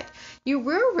spirit, you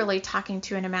were really talking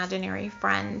to an imaginary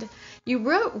friend, you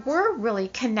were really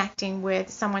connecting with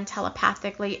someone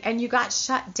telepathically, and you got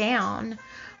shut down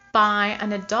by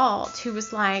an adult who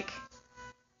was like,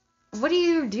 what are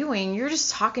you doing? You're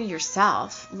just talking to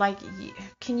yourself. Like,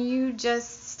 can you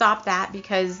just stop that,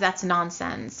 because that's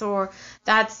nonsense? Or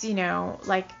that's,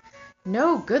 like,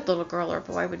 no good little girl or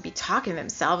boy would be talking to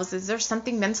themselves. Is there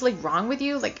something mentally wrong with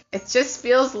you? Like, it just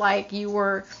feels like you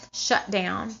were shut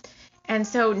down. And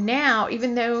so now,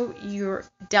 even though you're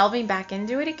delving back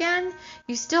into it again,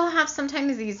 you still have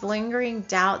sometimes these lingering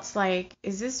doubts, like,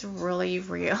 is this really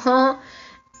real?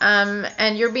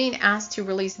 And you're being asked to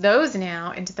release those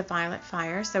now into the violet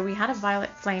fire. So we had a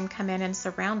violet flame come in and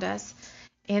surround us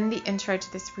in the intro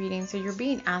to this reading. So you're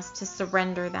being asked to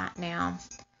surrender that now.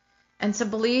 and to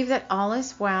believe that all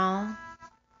is well.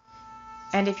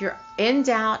 And if you're in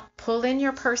doubt, pull in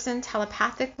your person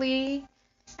telepathically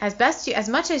as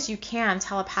much as you can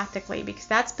telepathically, because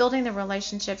that's building the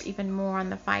relationship even more on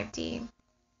the 5D.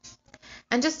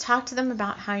 And just talk to them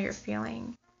about how you're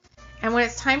feeling. And when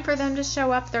it's time for them to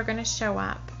show up, they're going to show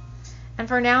up. And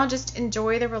for now, just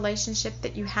enjoy the relationship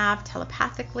that you have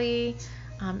telepathically.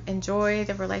 Enjoy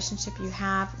the relationship you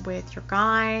have with your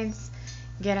guides.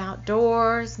 Get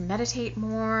outdoors, meditate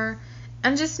more,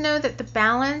 and just know that the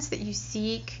balance that you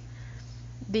seek,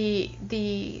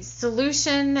 the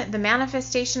solution, the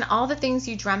manifestation, all the things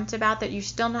you dreamt about that you're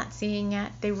still not seeing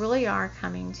yet, they really are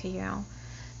coming to you.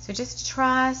 So just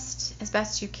trust as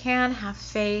best you can, have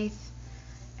faith,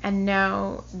 and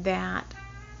know that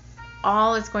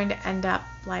all is going to end up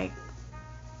like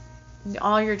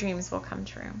all your dreams will come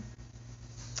true.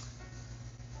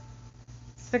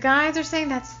 The guides are saying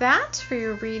that's that for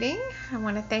your reading. I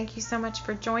want to thank you so much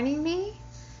for joining me,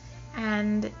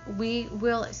 and we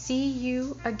will see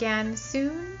you again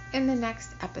soon in the next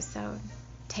episode.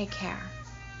 Take care.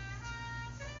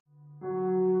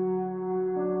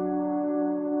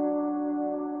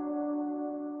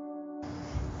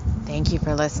 Thank you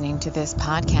for listening to this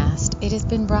podcast. It has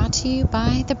been brought to you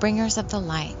by the Bringers of the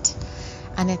Light,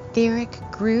 an etheric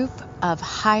group of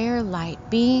higher light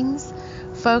beings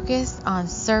focused on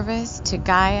service to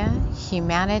Gaia,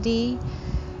 humanity,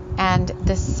 and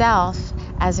the self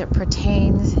as it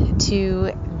pertains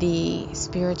to the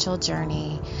spiritual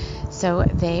journey. So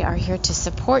they are here to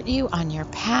support you on your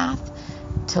path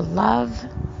to love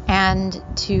and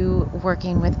to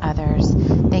working with others.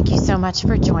 Thank you so much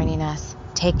for joining us.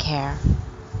 Take care.